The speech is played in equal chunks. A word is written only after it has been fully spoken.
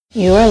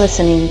You are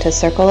listening to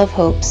Circle of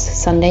Hope's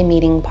Sunday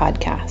Meeting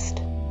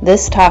Podcast.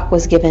 This talk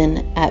was given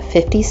at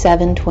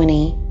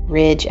 5720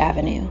 Ridge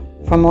Avenue.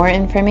 For more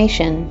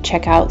information,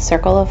 check out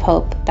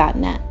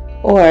circleofhope.net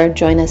or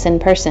join us in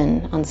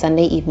person on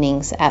Sunday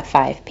evenings at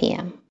 5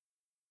 p.m.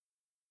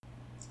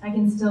 I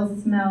can still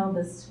smell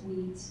the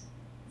sweet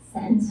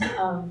scent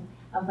of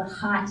the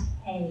hot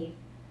hay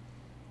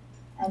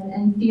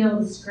and feel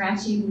the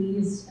scratchy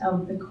leaves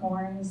of the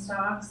corn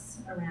stalks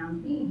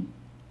around me.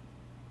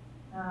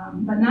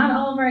 But not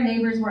all of our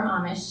neighbors were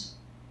Amish.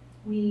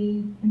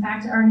 In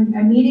fact, our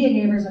immediate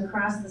neighbors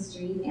across the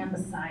street and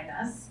beside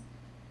us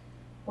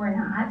were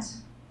not.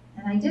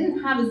 And I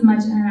didn't have as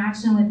much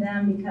interaction with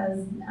them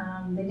because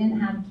they didn't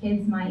have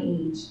kids my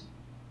age.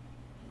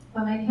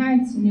 But my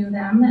parents knew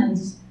them, and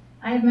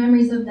I have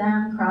memories of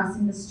them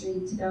crossing the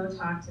street to go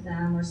talk to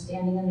them or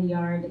standing in the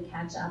yard to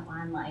catch up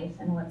on life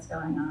and what's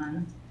going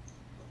on.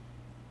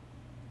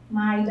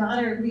 My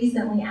daughter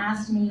recently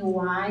asked me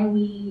why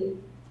we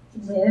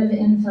live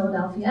in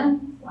Philadelphia.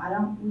 Why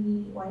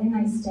didn't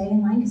I stay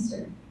in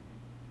Lancaster?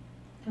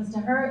 Because to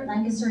her,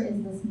 Lancaster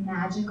is this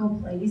magical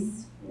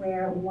place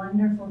where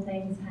wonderful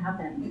things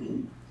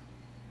happen.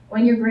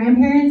 When your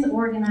grandparents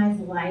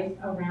organize life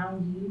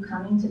around you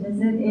coming to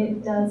visit,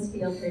 it does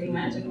feel pretty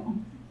magical.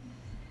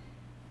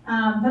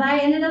 But I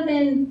ended up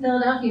in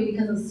Philadelphia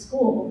because of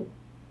school.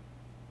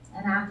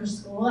 And after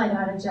school, I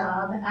got a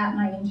job at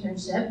my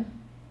internship.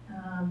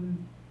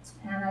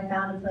 And I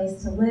found a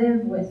place to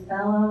live with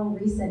fellow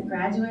recent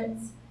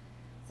graduates.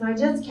 So I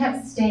just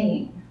kept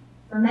staying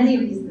for many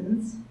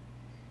reasons.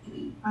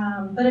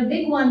 But a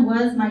big one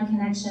was my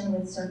connection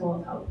with Circle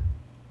of Hope.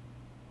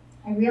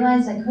 I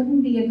realized I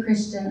couldn't be a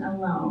Christian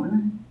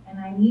alone, and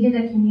I needed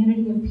a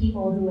community of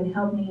people who would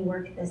help me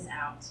work this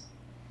out.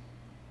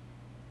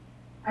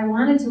 I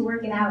wanted to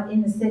work it out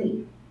in the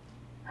city.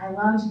 I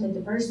loved the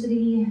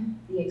diversity,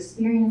 the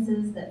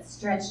experiences that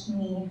stretched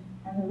me,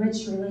 and the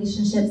rich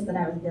relationships that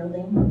I was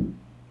building.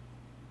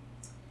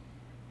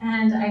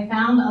 And I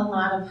found a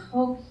lot of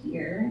hope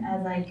here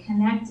as I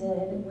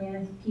connected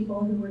with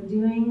people who were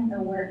doing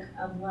the work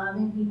of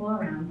loving people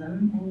around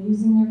them and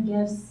using their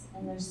gifts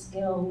and their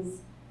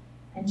skills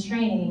and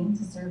training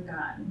to serve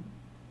God.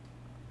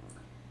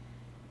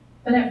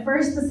 But at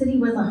first, the city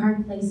was a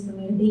hard place for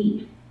me to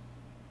be.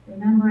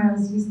 Remember, I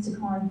was used to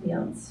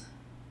cornfields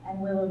and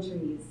willow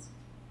trees.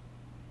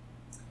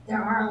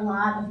 There are a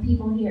lot of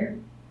people here,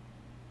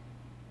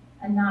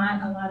 and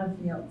not a lot of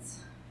fields.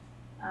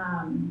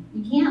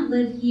 You can't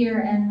live here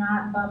and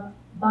not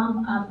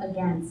bump up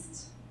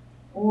against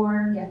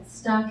or get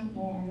stuck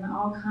in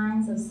all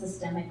kinds of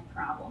systemic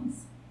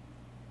problems.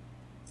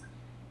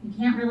 You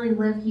can't really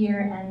live here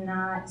and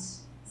not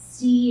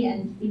see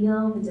and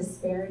feel the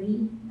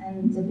disparity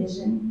and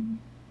division.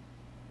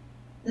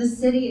 This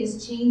city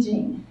is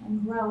changing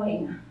and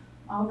growing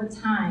all the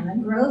time,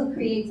 and growth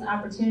creates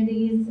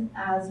opportunities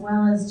as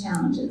well as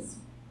challenges.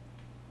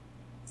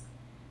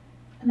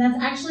 And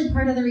that's actually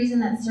part of the reason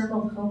that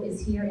Circle of Hope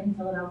is here in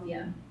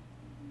Philadelphia.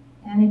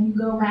 And if you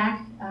go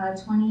back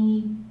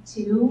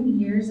 22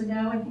 years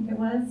ago, I think it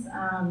was,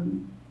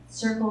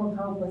 Circle of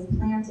Hope was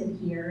planted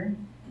here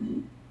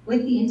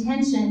with the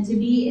intention to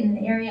be in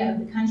an area of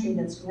the country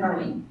that's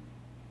growing.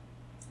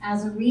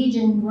 As a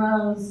region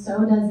grows,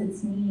 so does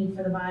its need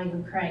for the body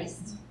of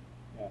Christ.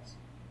 Yes.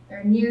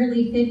 There are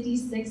nearly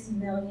 56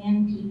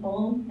 million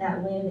people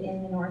that live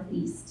in the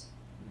Northeast.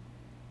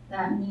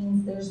 That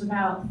means there's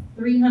about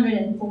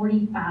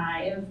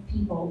 345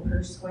 people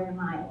per square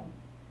mile.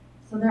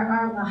 So there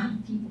are a lot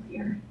of people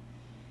here.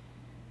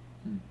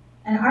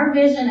 And our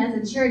vision as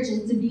a church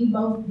is to be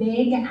both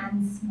big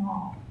and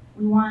small.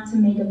 We want to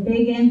make a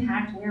big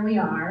impact where we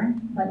are,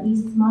 but be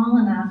small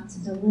enough to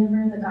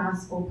deliver the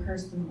gospel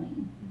personally,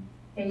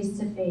 face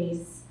to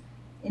face,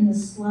 in the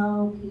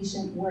slow,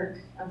 patient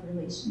work of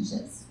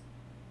relationships.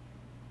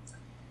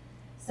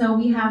 So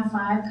we have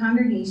 5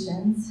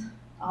 congregations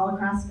all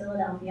across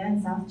Philadelphia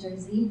and South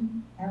Jersey,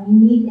 and we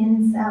meet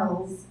in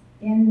cells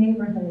in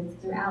neighborhoods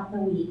throughout the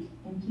week,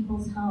 in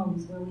people's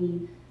homes, where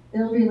we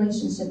build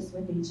relationships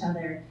with each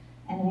other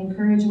and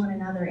encourage one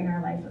another in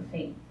our life of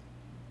faith.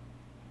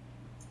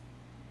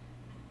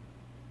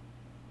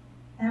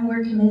 And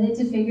we're committed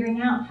to figuring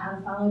out how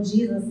to follow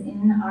Jesus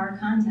in our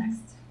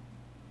context.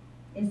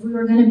 If we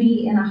were going to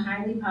be in a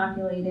highly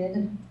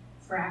populated,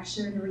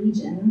 fractured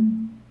region,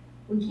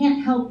 we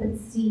can't help but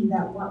see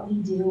that what we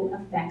do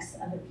affects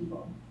other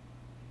people.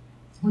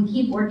 We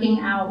keep working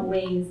out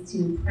ways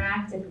to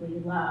practically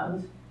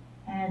love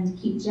and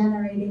keep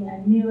generating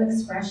a new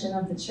expression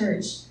of the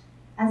church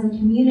as a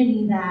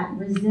community that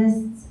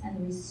resists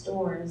and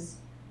restores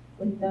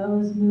with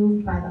those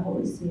moved by the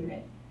Holy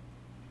Spirit.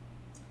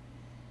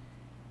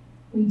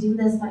 We do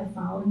this by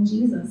following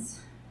Jesus.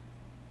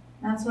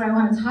 That's what I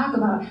want to talk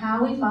about,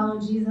 how we follow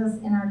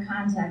Jesus in our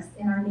context,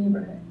 in our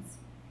neighborhoods.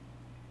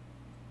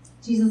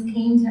 Jesus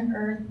came to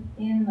earth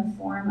in the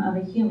form of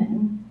a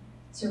human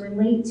to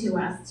relate to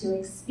us, to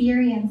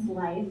experience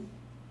life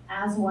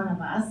as one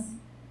of us,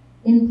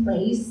 in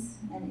place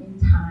and in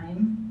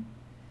time,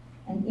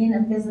 and in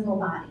a physical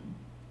body.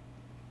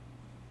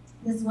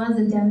 This was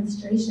a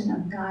demonstration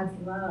of God's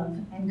love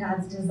and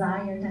God's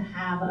desire to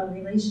have a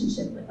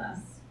relationship with us.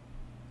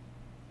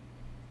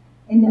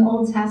 In the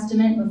Old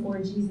Testament, before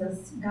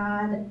Jesus,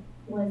 God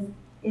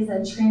is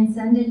a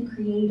transcendent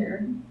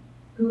creator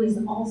who is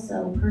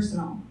also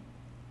personal,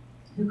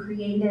 who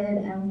created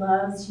and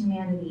loves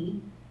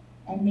humanity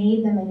and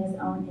made them in his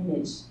own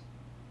image.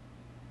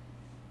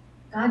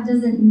 God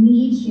doesn't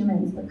need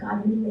humans, but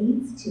God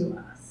relates to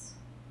us.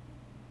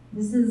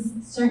 This is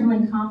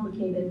certainly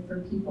complicated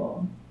for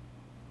people.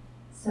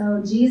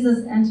 So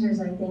Jesus enters,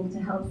 I think, to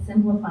help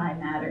simplify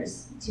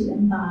matters, to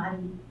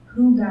embody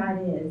who God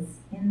is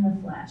in the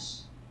flesh.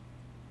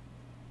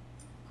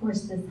 Of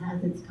course, this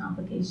has its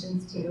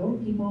complications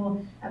too.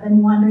 People have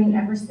been wondering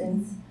ever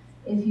since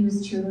if he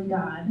was truly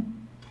God.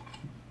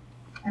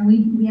 And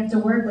we have to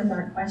work with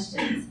our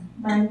questions.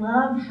 But I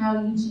love how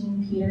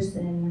Eugene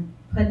Peterson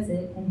puts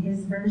it in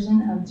his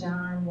version of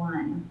John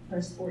 1,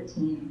 verse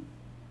 14.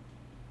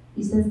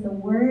 He says, "The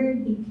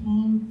Word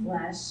became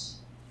flesh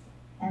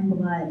and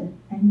blood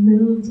and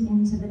moved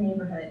into the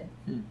neighborhood.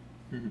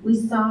 We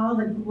saw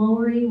the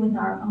glory with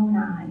our own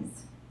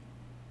eyes,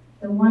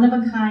 the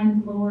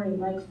one-of-a-kind glory,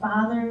 like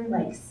Father,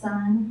 like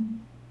Son."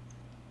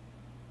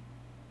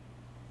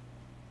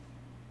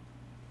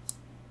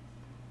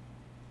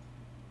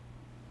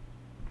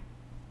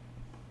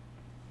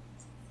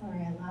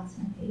 Sorry, I lost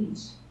my page.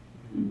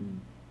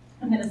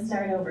 I'm going to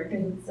start over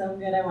because it's so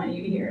good. I want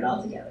you to hear it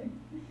all together.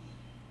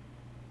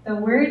 "The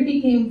Word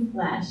became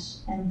flesh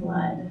and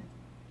blood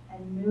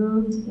and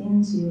moved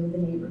into the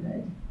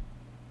neighborhood.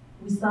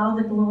 We saw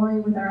the glory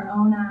with our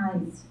own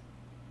eyes,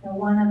 the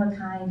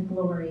one-of-a-kind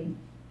glory,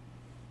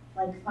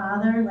 like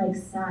Father, like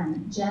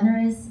Son,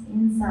 generous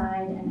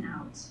inside and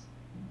out,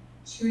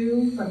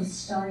 true from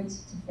start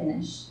to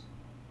finish."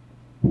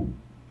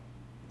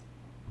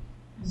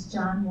 It's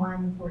John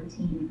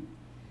 1:14.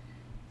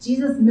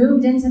 Jesus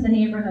moved into the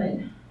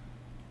neighborhood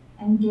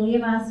and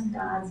gave us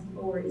God's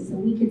glory so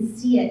we could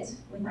see it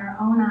with our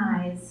own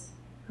eyes,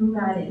 who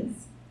God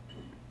is.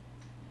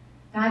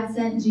 God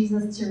sent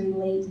Jesus to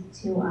relate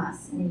to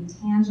us in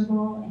a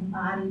tangible,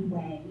 embodied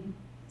way,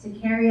 to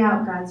carry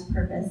out God's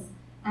purpose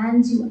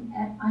and to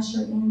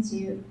usher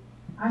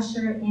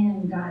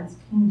in God's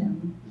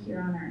kingdom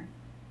here on earth.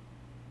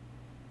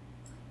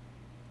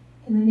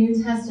 In the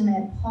New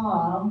Testament,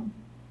 Paul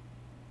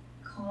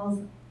calls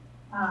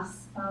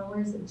us,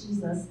 followers of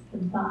Jesus, the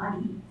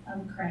body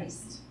of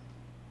Christ.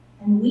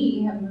 And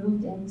we have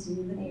moved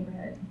into the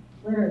neighborhood,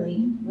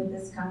 literally, with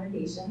this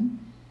congregation.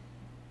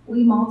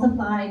 We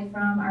multiplied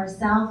from our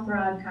South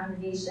Broad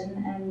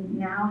congregation and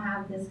now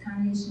have this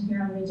congregation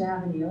here on Ridge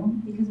Avenue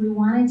because we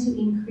wanted to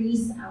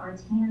increase our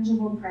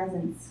tangible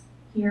presence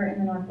here in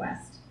the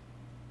Northwest.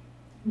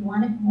 We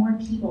wanted more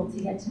people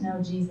to get to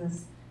know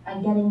Jesus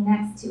by getting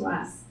next to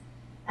us,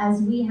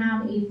 as we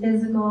have a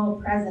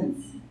physical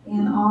presence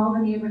in all the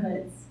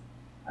neighborhoods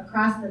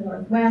across the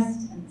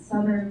Northwest and the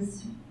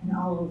suburbs and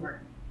all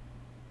over.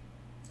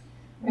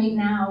 Right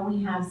now,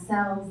 we have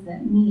cells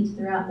that meet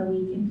throughout the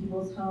week in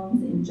people's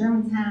homes in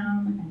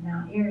Germantown and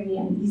Mount Airy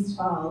and East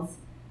Falls.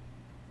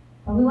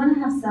 But we want to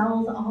have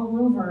cells all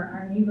over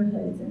our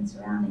neighborhoods and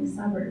surrounding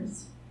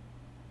suburbs.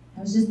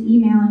 I was just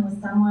emailing with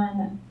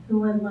someone who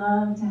would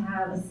love to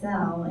have a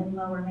cell in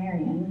Lower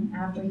Marion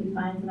after he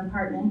finds an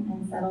apartment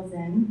and settles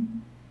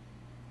in.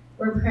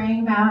 We're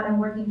praying about and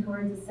working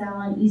towards a cell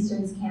on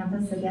Eastern's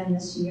campus again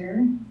this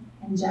year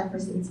and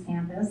Jefferson's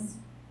campus.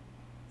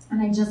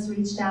 And I just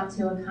reached out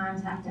to a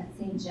contact at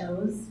St.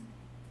 Joe's.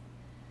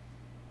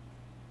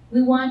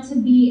 We want to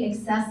be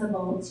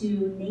accessible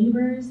to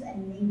neighbors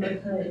and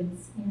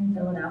neighborhoods in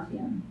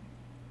Philadelphia.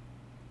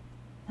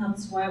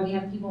 That's why we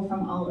have people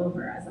from all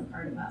over as a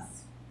part of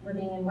us,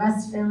 living in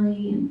West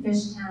Philly and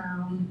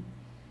Fishtown.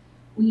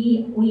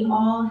 We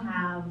all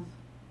have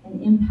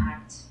an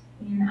impact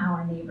in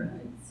our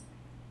neighborhoods.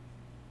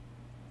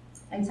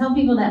 I tell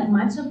people that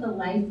much of the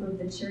life of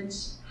the church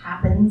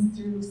happens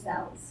through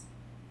cells.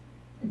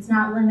 It's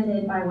not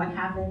limited by what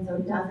happens or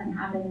doesn't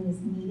happen in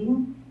this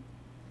meeting.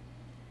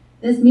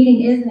 This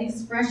meeting is an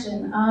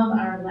expression of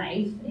our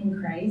life in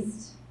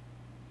Christ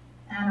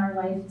and our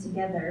life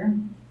together.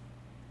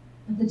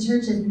 But the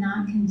church is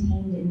not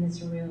contained in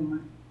this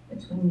room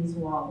between these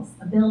walls.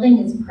 A building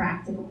is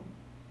practical.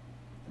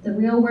 But the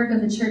real work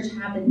of the church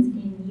happens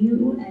in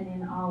you and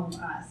in all of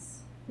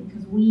us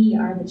because we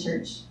are the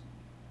church.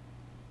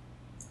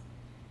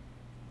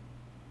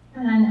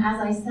 And as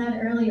I said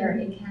earlier,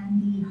 it can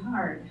be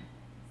hard.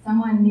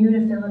 Someone new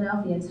to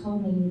Philadelphia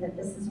told me that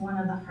this is one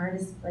of the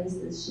hardest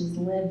places she's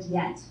lived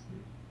yet.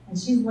 And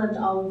she's lived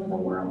all over the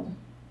world.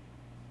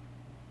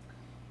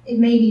 It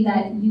may be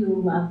that you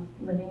love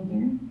living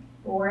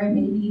here, or it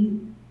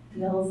maybe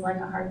feels like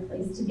a hard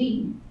place to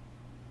be.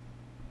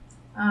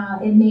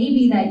 It may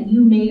be that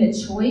you made a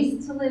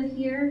choice to live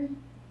here.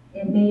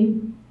 It may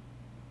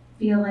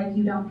feel like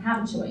you don't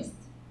have a choice.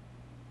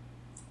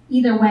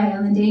 Either way,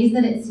 on the days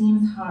that it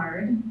seems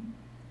hard,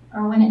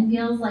 or when it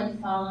feels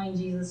like following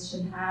Jesus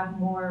should have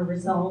more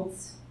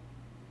results,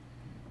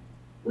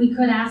 we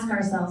could ask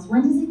ourselves,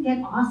 when does it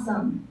get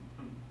awesome?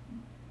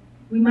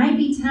 We might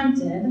be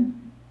tempted,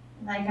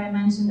 like I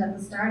mentioned at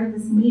the start of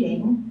this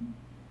meeting,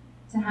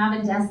 to have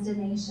a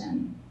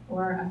destination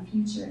or a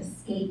future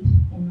escape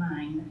in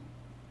mind.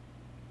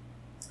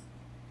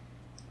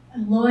 A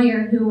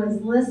lawyer who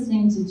was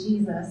listening to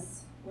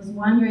Jesus was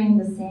wondering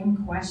the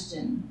same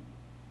question.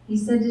 He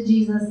said to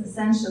Jesus,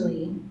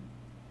 essentially,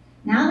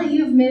 now that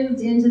you've moved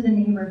into the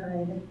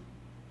neighborhood,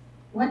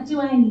 what do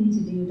I need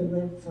to do to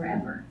live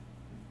forever?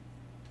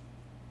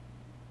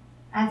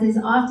 As is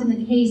often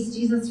the case,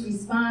 Jesus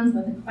responds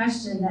with a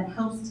question that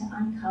helps to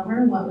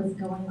uncover what was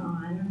going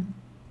on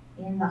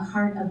in the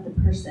heart of the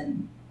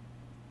person.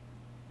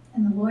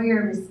 And the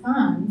lawyer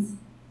responds,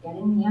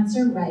 getting the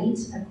answer right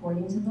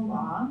according to the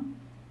law.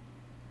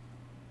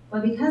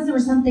 But because there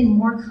was something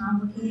more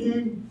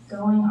complicated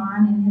going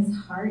on in his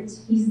heart,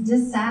 he's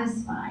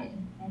dissatisfied,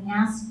 and he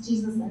asks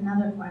Jesus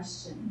another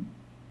question.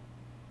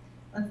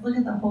 Let's look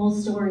at the whole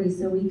story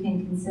so we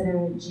can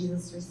consider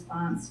Jesus'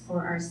 response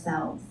for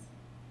ourselves.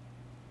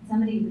 Can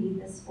somebody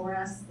read this for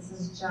us? This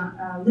is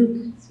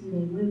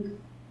Luke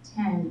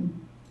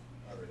 10.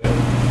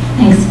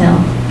 Thanks, Phil.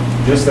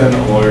 Just then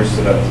a lawyer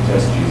stood up to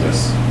test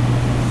Jesus.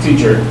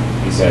 Teacher,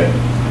 he said,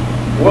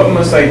 what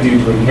must I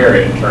do to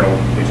inherit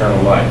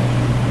eternal life?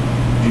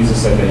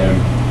 Jesus said to him,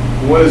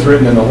 what is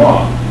written in the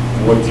law?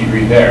 What do you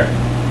read there?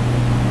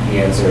 He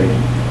answered,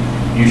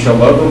 you shall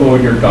love the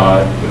Lord your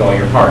God with all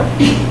your heart,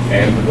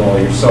 and with all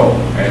your soul,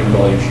 and with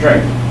all your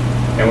strength,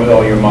 and with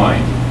all your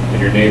mind,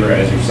 and your neighbor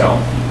as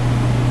yourself.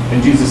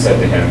 And Jesus said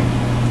to him,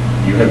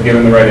 you have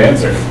given the right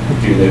answer.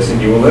 Do this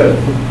and you will live.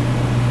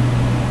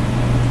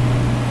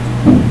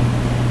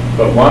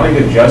 But wanting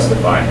to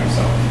justify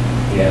himself,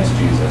 he asked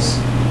Jesus,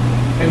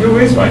 and who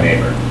is my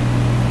neighbor?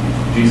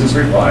 Jesus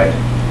replied,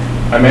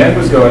 a man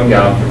was going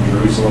down from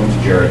Jerusalem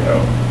to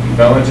Jericho. He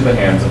fell into the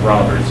hands of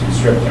robbers who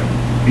stripped him,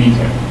 beat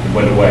him, and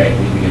went away,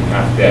 leaving him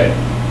half dead.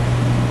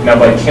 Now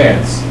by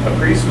chance, a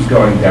priest was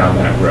going down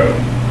that road,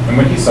 and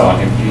when he saw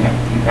him, he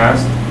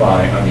passed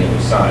by on the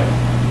other side.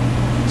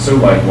 So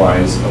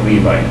likewise, a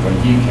Levite, when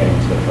he came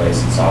to the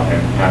place and saw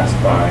him, passed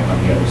by on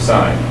the other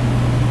side.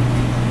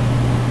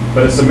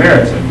 But a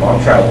Samaritan, while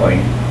traveling,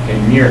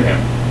 came near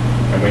him,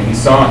 and when he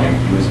saw him,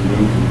 he was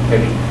moved with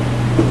pity.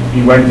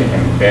 He went to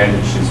him and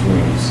bandaged his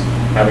wounds,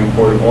 having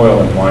poured oil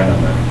and wine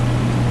on them.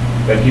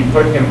 Then he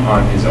put him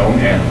on his own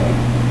animal,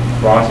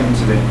 brought him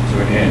to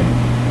an inn,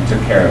 and took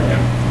care of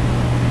him.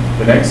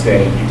 The next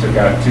day he took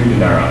out 2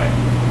 denarii,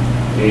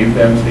 gave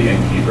them to the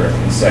innkeeper,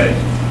 and said,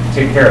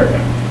 take care of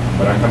him.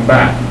 When I come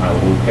back, I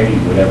will pay you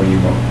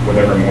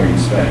whatever more you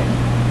spend.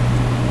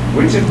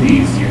 Which of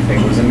these do you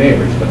think was a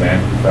neighbor to the man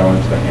who fell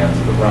into the hands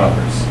of the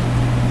robbers?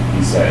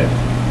 He said,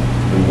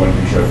 the one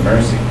who showed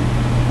mercy.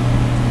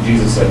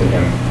 Jesus said to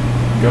him,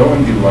 go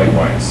and do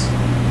likewise.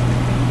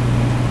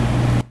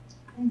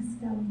 Thanks,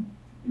 Phil.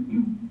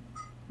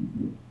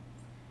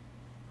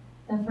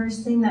 The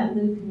first thing that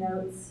Luke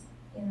notes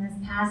in this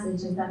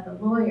passage is that the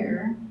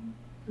lawyer,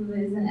 who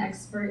is an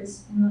expert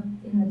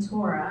in the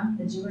Torah,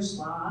 the Jewish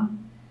law,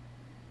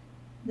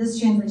 this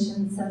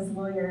translation says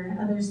lawyer,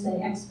 others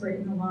say expert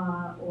in the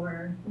law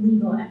or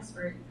legal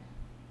expert,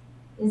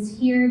 is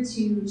here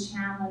to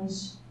challenge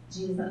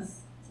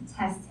Jesus, to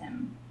test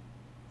him.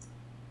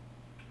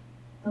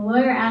 The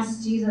lawyer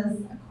asked Jesus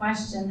a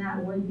question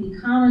that would be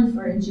common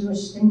for a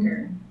Jewish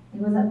thinker.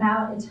 It was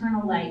about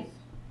eternal life.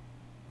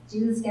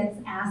 Jesus gets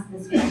asked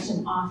this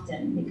question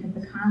often because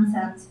the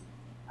concept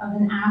of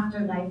an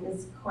afterlife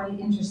is quite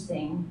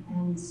interesting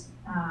and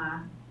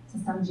to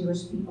some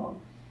Jewish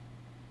people.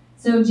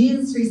 So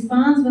Jesus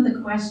responds with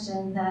a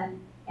question that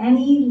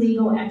any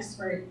legal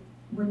expert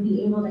would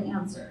be able to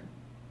answer.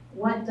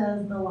 What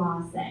does the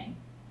law say?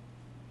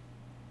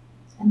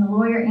 And the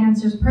lawyer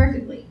answers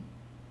perfectly.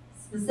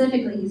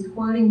 Specifically, he's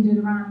quoting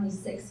Deuteronomy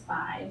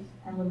 6:5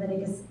 and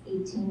Leviticus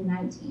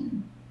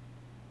 18:19.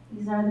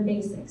 These are the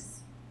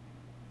basics.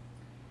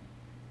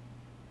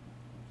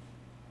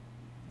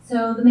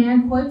 So the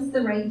man quotes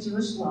the right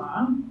Jewish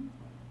law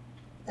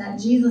that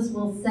Jesus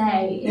will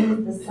say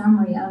is the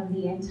summary of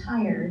the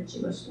entire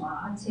Jewish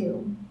law,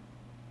 too.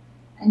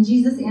 And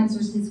Jesus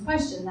answers his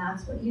question,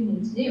 that's what you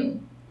need to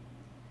do.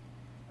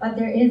 But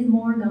there is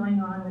more going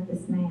on with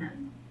this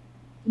man.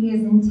 He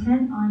is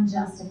intent on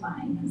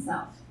justifying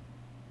himself.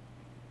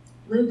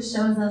 Luke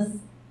shows us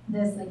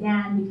this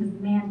again because the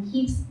man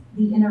keeps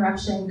the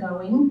interruption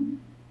going.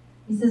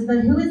 He says, but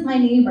who is my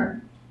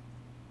neighbor?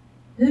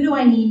 Who do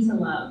I need to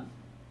love?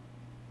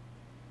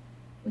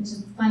 Which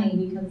is funny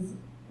because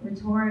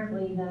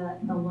rhetorically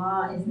the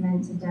law is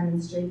meant to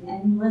demonstrate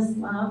endless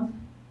love,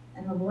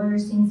 and the lawyer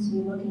seems to be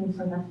looking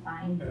for the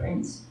fine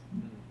print.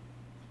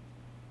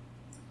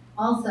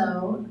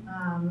 Also,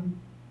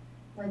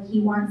 like he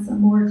wants a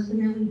more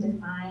clearly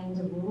defined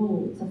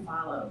rule to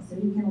follow so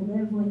he can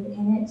live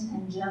within it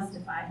and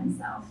justify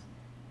himself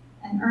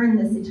and earn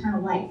this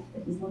eternal life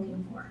that he's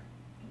looking for.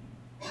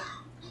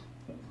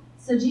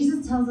 So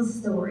Jesus tells a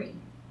story,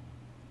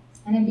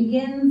 and it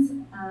begins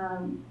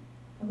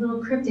a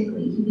little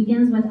cryptically. He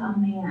begins with a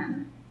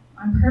man.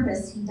 On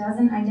purpose, he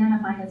doesn't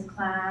identify his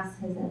class,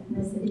 his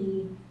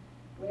ethnicity,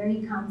 where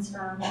he comes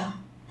from.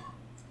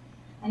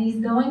 And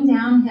he's going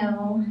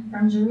downhill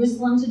from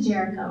Jerusalem to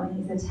Jericho, and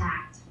he's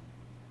attacked.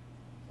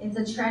 It's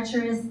a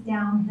treacherous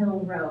downhill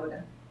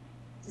road,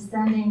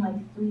 descending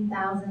like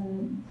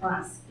 3,000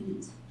 plus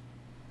feet.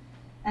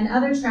 And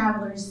other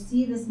travelers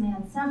see this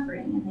man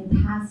suffering, and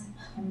they pass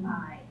him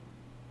by.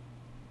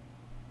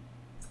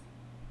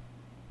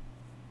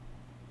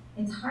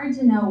 It's hard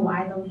to know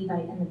why the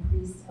Levite and the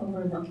priest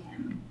overlook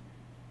him.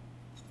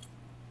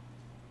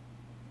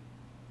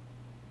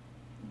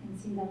 You can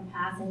see them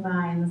passing by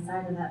on the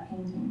side of that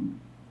painting.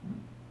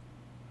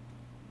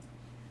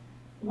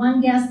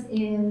 One guess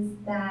is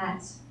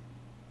that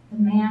the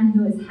man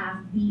who is half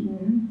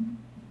beaten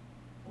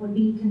would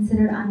be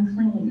considered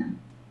unclean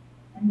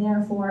and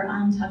therefore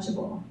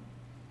untouchable.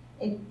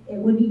 It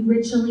would be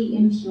ritually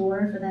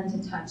impure for them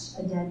to touch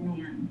a dead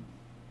man.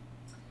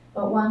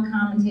 But one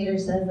commentator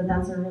says that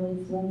that's a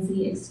really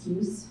flimsy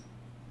excuse.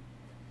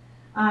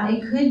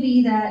 It could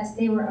be that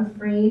they were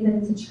afraid that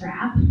it's a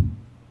trap,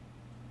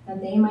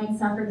 that they might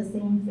suffer the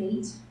same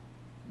fate.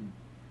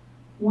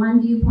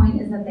 One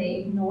viewpoint is that they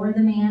ignore the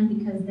man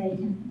because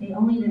they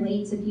only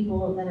relate to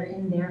people that are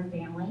in their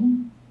family.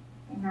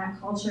 In that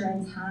culture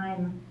and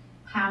time,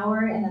 power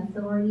and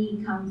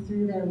authority come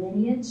through their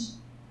lineage.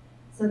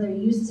 So they're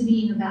used to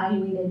being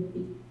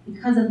evaluated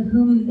because of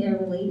whom they're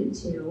related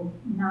to,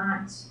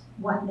 not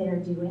what they're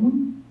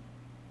doing.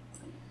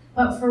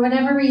 But for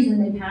whatever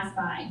reason, they pass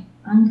by,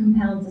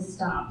 uncompelled to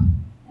stop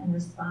and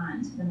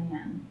respond to the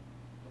man.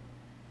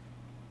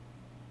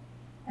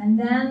 And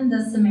then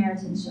the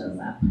Samaritan shows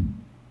up.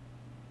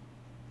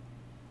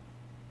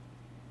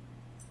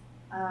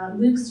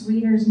 Luke's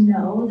readers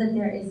know that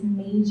there is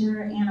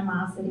major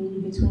animosity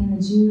between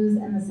the Jews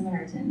and the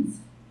Samaritans.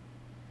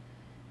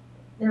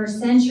 There are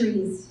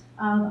centuries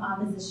of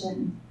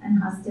opposition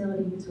and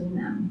hostility between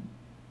them.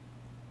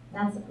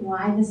 That's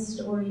why this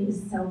story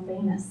is so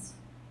famous.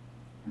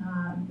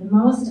 The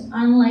most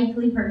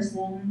unlikely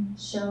person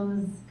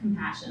shows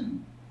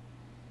compassion.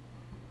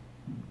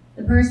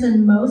 The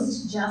person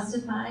most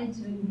justified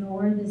to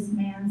ignore this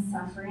man's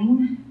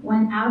suffering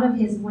went out of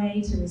his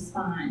way to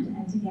respond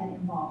and to get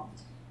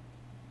involved.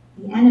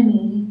 The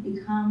enemy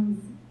becomes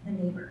the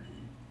neighbor.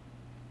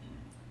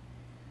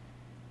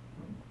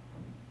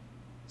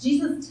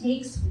 Jesus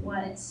takes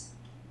what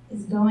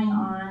is going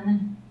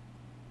on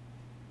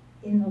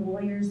in the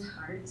lawyer's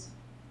heart,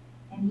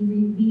 and he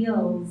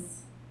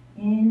reveals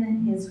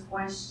in his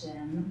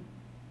question,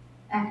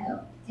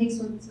 takes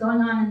what's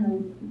going on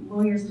in the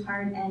lawyer's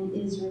heart and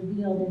is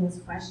revealed in this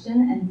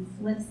question and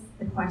flips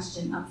the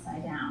question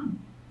upside down,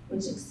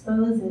 which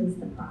exposes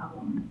the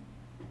problem.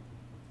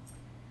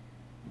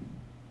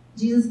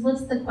 Jesus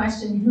flips the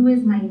question, who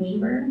is my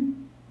neighbor?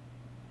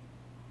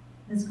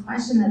 This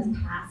question that's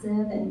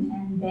passive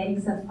and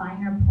begs a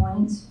finer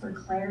point for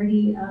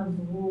clarity of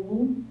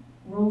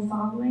rule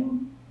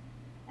following.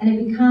 And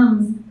it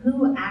becomes,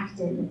 who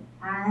acted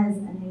as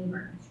a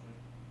neighbor?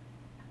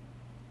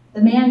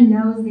 The man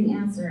knows the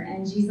answer,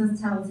 and Jesus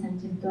tells him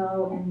to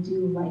go and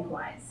do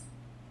likewise.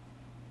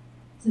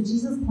 So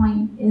Jesus'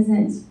 point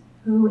isn't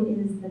who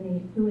is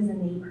a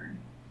neighbor.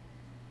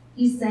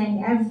 He's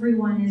saying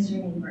everyone is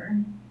your neighbor.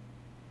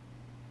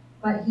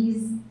 But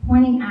he's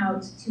pointing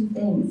out two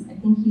things. I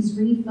think he's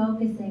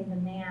refocusing the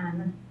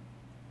man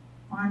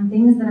on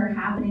things that are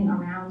happening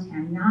around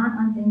him, not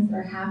on things that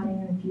are happening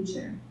in the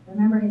future.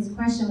 Remember, his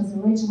question was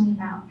originally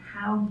about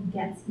how he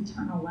gets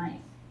eternal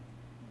life.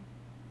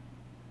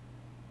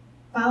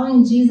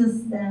 Following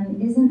Jesus,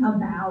 then, isn't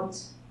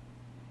about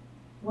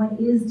what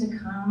is to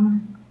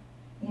come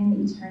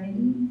in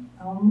eternity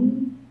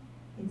only.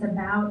 It's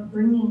about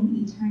bringing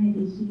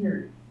eternity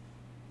here.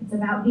 It's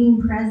about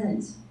being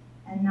present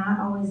and not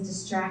always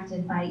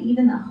distracted by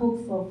even a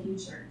hopeful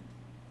future.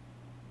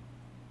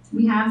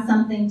 We have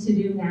something to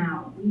do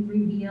now. We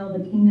reveal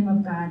the kingdom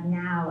of God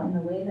now in the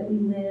way that we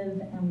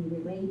live and we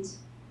relate,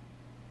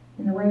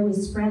 in the way we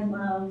spread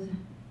love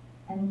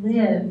and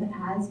live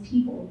as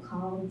people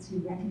called to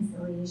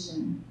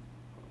reconciliation.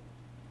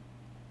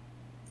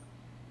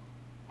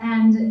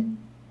 And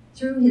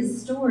through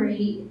his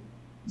story,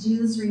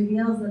 Jesus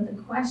reveals that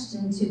the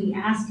question to be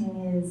asking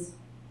is,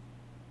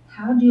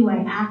 how do I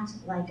act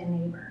like a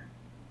neighbor?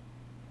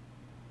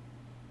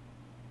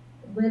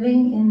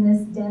 Living in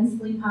this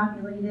densely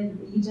populated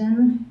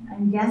region,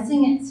 I'm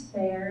guessing it's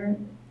fair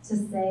to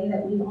say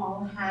that we've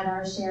all had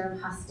our share of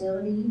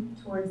hostility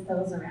towards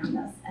those around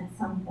us at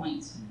some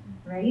point,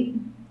 right?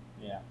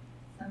 Yeah.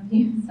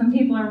 Some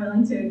people are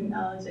willing to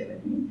acknowledge it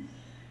with me.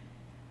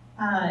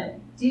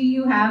 Do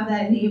you have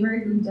that neighbor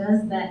who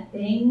does that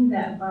thing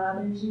that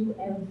bothers you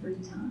every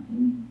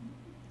time?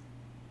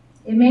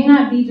 It may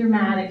not be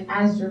dramatic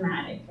as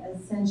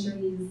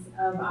centuries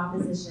of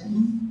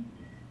opposition,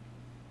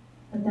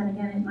 but then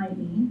again, it might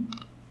be.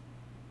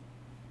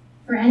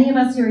 For any of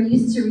us who are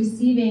used to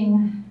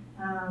receiving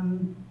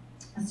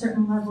a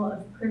certain level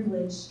of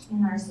privilege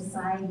in our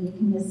society, it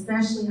can be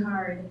especially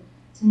hard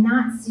to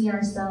not see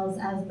ourselves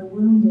as the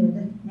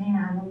wounded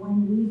man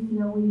when we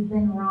feel we've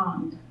been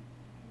wronged.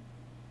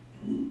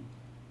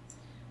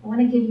 I want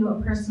to give you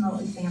a personal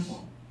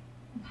example.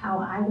 how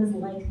I was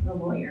like the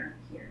lawyer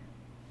here.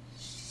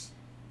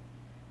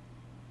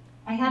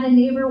 I had a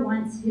neighbor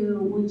once who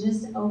would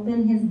just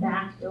open his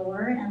back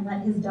door and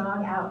let his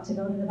dog out to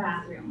go to the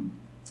bathroom.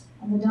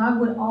 And the dog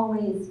would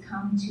always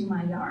come to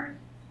my yard.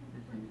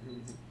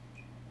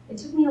 It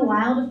took me a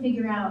while to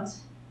figure out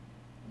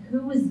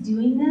who was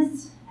doing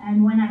this,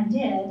 and when I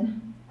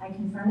did, I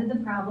confronted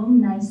the problem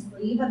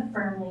nicely but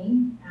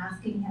firmly,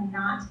 asking him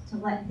not to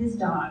let his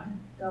dog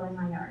go in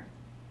my yard.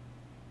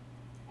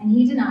 And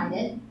he denied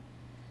it,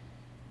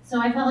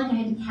 so I felt like I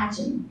had to catch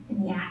him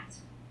in the act.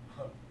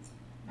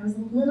 I was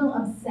a little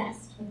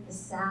obsessed with the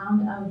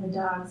sound of the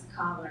dog's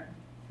collar,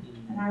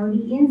 and I would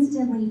be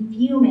instantly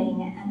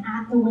fuming and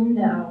at the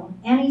window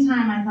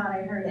anytime I thought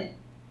I heard it.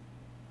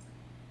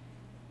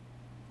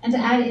 And to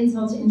add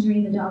insult to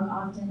injury, the dog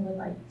often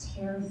would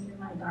tear through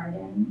my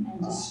garden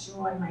and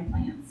destroy my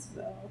plants.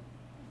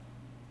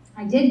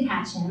 I did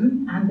catch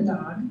him and the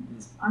dog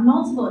on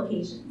multiple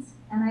occasions,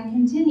 and I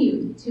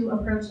continued to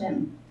approach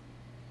him,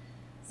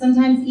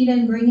 sometimes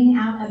even bringing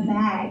out a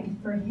bag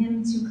for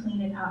him to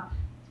clean it up.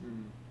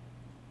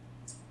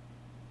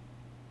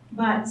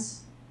 But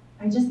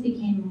I just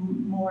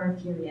became more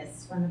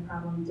furious when the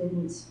problem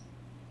didn't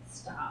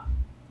stop.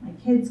 My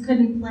kids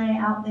couldn't play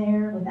out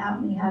there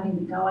without me having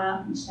to go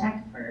out and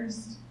check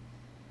first.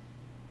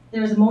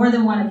 There was more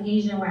than one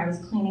occasion where I was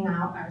cleaning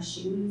out our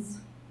shoes.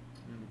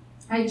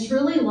 I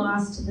truly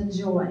lost the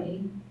joy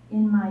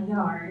in my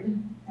yard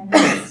and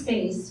made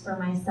space for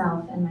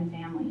myself and my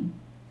family.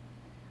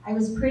 I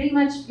was pretty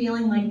much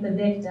feeling like the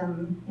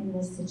victim in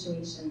this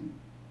situation.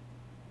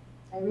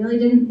 I really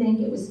didn't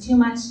think it was too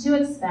much to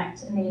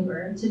expect a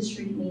neighbor to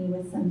treat me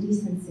with some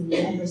decency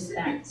and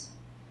respect.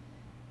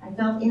 I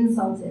felt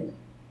insulted,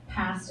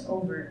 passed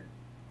over,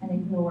 and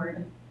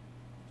ignored.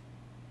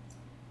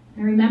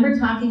 I remember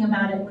talking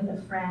about it with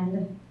a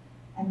friend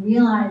and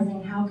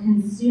realizing how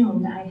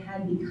consumed I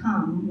had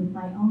become with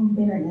my own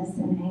bitterness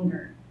and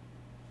anger.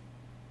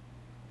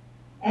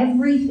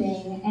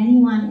 Everything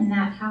anyone in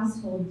that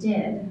household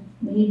did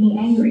made me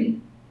angry.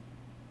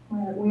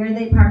 Where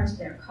they parked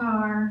their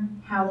car,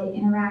 how they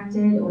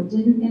interacted or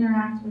didn't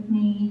interact with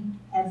me,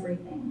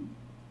 everything.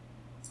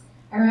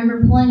 I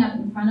remember pulling up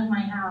in front of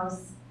my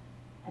house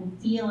and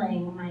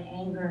feeling my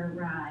anger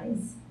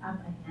rise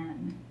up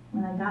again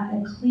when I got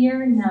a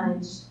clear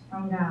nudge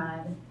from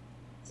God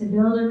to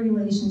build a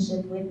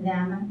relationship with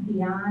them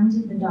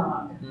beyond the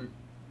dog.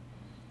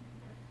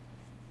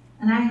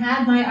 And I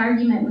had my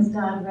argument with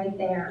God right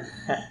there.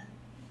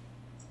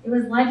 It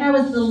was like I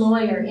was the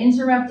lawyer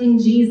interrupting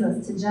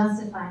Jesus to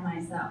justify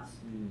myself.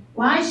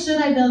 Why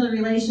should I build a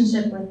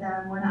relationship with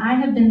them when I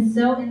have been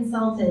so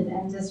insulted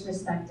and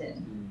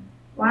disrespected?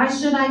 Why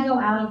should I go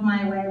out of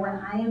my way when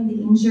I am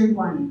the injured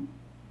one?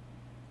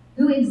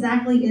 Who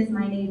exactly is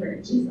my neighbor,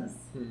 Jesus?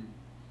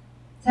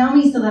 Tell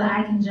me so that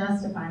I can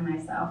justify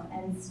myself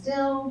and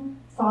still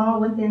fall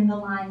within the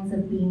lines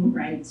of being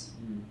right.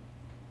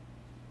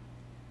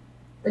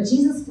 But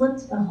Jesus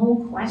flipped the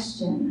whole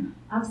question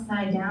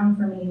upside down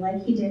for me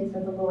like he did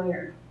for the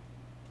lawyer.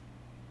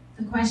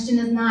 The question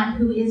is not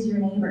who is your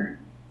neighbor,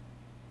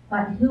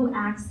 but who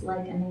acts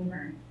like a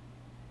neighbor.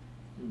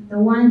 The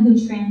one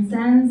who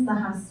transcends the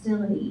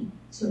hostility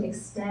to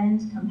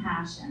extend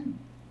compassion,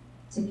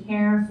 to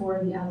care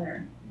for the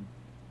other.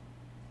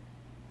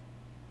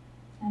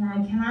 And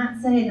I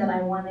cannot say that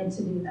I wanted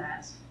to do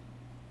that.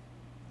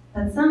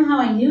 But somehow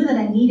I knew that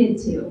I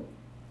needed to.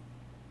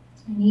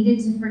 I needed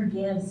to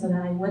forgive so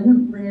that I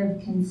wouldn't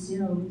live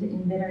consumed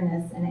in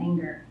bitterness and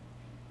anger.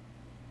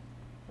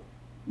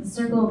 The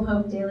Circle of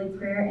Hope daily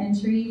prayer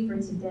entry for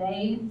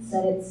today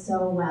said it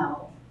so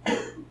well.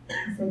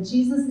 It said,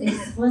 Jesus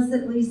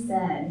explicitly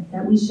said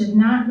that we should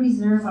not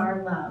reserve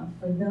our love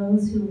for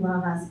those who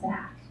love us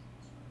back.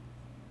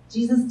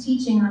 Jesus'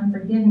 teaching on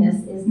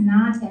forgiveness is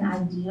not an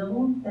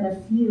ideal that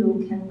a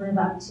few can live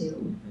up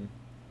to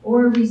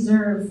or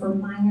reserve for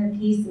minor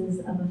cases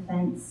of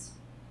offense.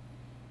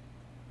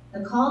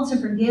 The call to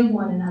forgive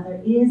one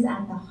another is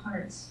at the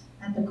heart,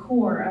 at the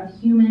core of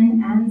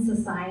human and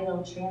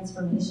societal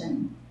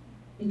transformation,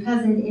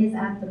 because it is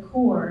at the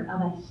core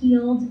of a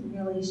healed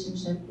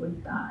relationship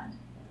with God.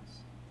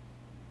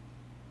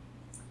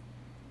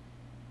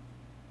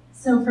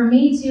 So for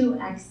me to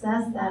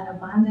access that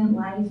abundant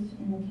life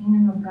in the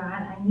kingdom of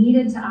God, I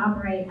needed to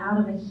operate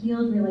out of a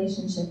healed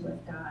relationship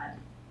with God,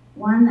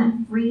 one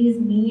that frees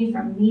me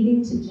from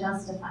needing to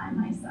justify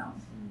myself.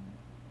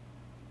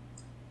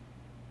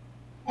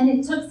 And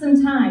it took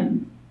some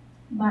time,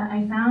 but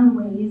I found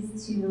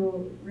ways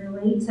to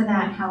relate to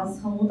that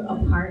household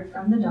apart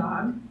from the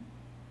dog,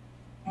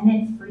 and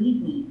it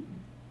freed me.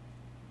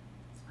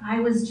 I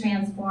was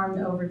transformed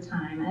over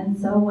time, and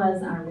so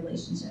was our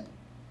relationship.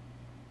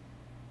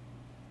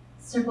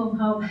 Circle of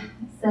Hope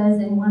says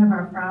in one of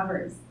our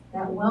Proverbs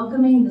that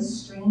welcoming the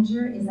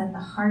stranger is at the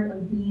heart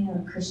of being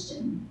a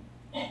Christian.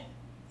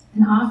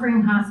 And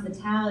offering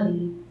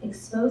hospitality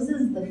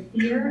exposes the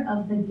fear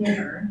of the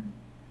giver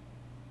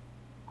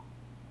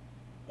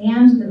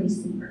and the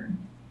receiver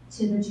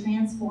to the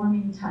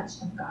transforming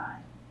touch of God.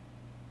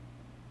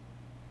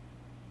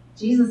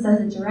 Jesus says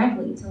it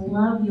directly, to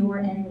love your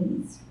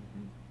enemies.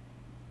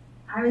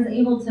 I was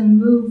able to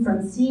move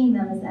from seeing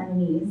them as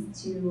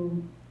enemies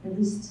to at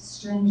least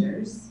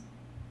strangers.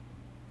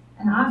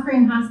 And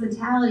offering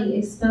hospitality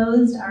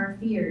exposed our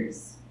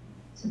fears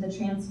to the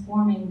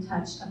transforming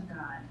touch of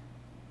God.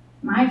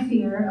 My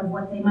fear of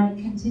what they might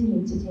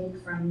continue to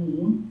take from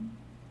me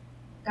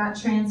got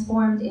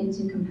transformed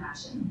into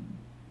compassion.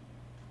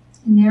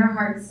 And their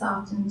hearts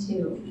softened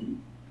too.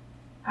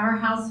 Our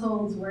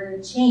households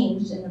were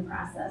changed in the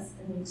process,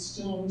 in the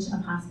exchange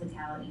of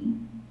hospitality.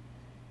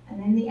 And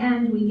in the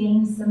end, we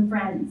gained some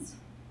friends.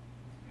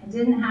 It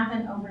didn't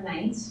happen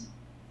overnight,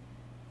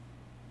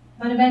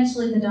 but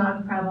eventually the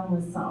dog problem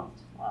was solved.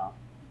 Wow.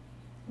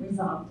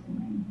 Resolved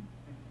anyway.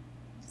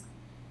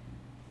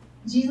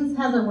 Jesus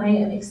has a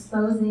way of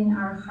exposing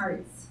our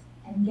hearts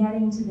and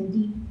getting to the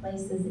deep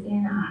places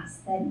in us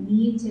that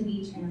need to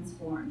be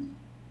transformed.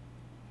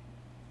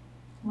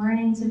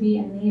 Learning to be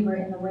a neighbor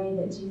in the way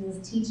that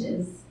Jesus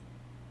teaches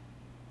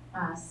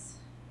us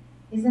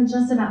isn't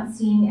just about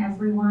seeing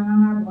everyone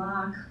on our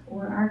block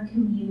or our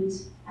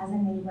commute as a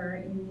neighbor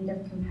in need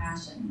of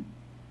compassion.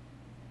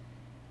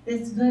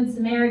 This Good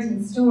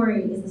Samaritan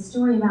story is a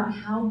story about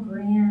how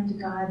grand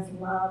God's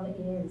love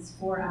is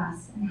for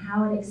us and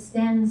how it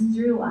extends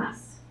through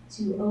us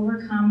to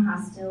overcome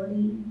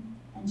hostility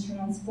and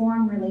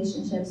transform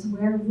relationships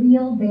where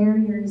real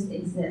barriers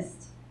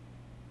exist.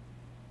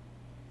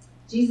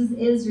 Jesus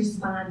is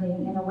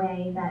responding in a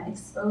way that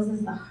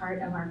exposes the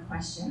heart of our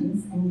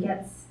questions and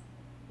gets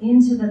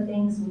into the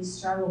things we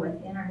struggle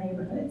with in our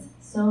neighborhoods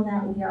so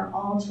that we are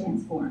all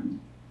transformed.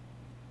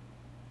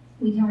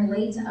 We can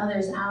relate to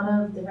others out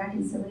of the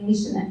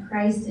reconciliation that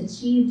Christ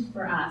achieved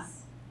for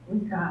us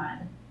with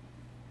God.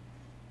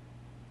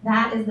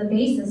 That is the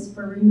basis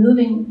for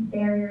removing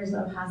barriers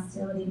of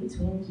hostility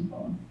between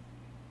people.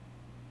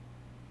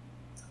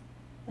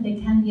 But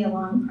it can be a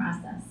long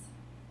process.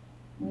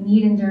 We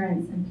need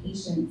endurance and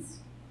patience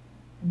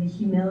and the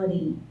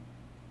humility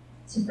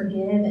to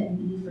forgive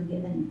and be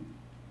forgiven.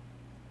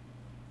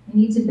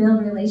 We need to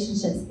build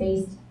relationships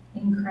based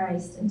in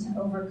Christ and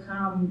to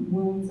overcome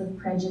wounds of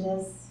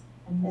prejudice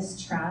and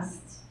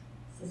mistrust,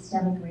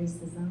 systemic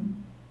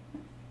racism.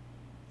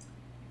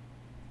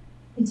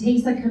 It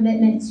takes a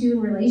commitment to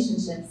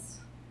relationships,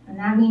 and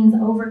that means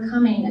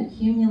overcoming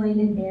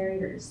accumulated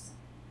barriers,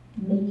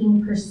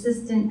 making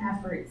persistent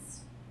efforts,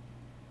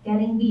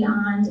 getting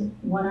beyond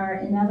what are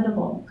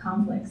inevitable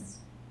conflicts.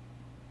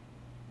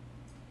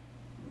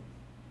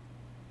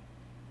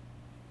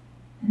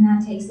 And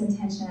that takes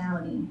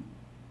intentionality.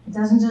 It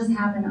doesn't just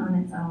happen on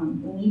its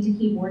own. We need to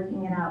keep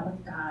working it out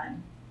with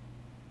God.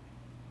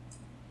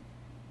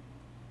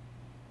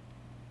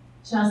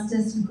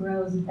 Justice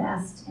grows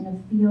best in a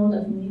field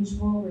of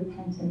mutual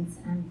repentance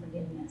and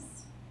forgiveness.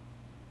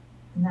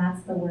 And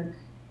that's the work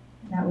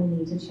that we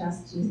need to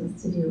trust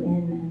Jesus to do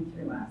in and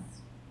through us.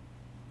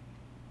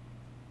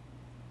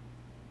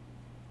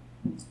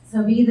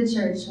 So be the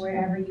church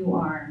wherever you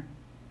are.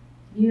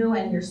 You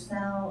and your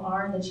cell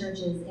are the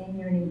churches in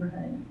your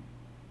neighborhood.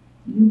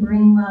 You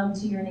bring love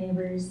to your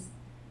neighbors,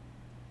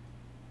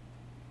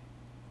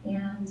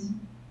 and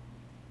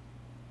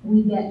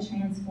we get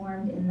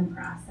transformed in the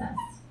process.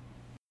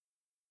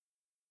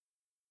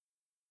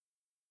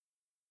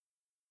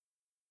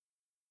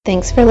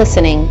 Thanks for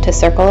listening to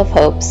Circle of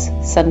Hope's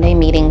Sunday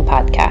Meeting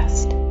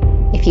Podcast.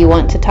 If you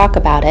want to talk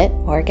about it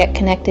or get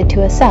connected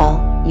to a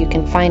cell, you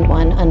can find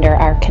one under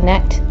our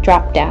Connect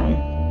drop-down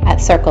at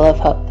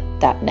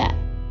circleofhope.net.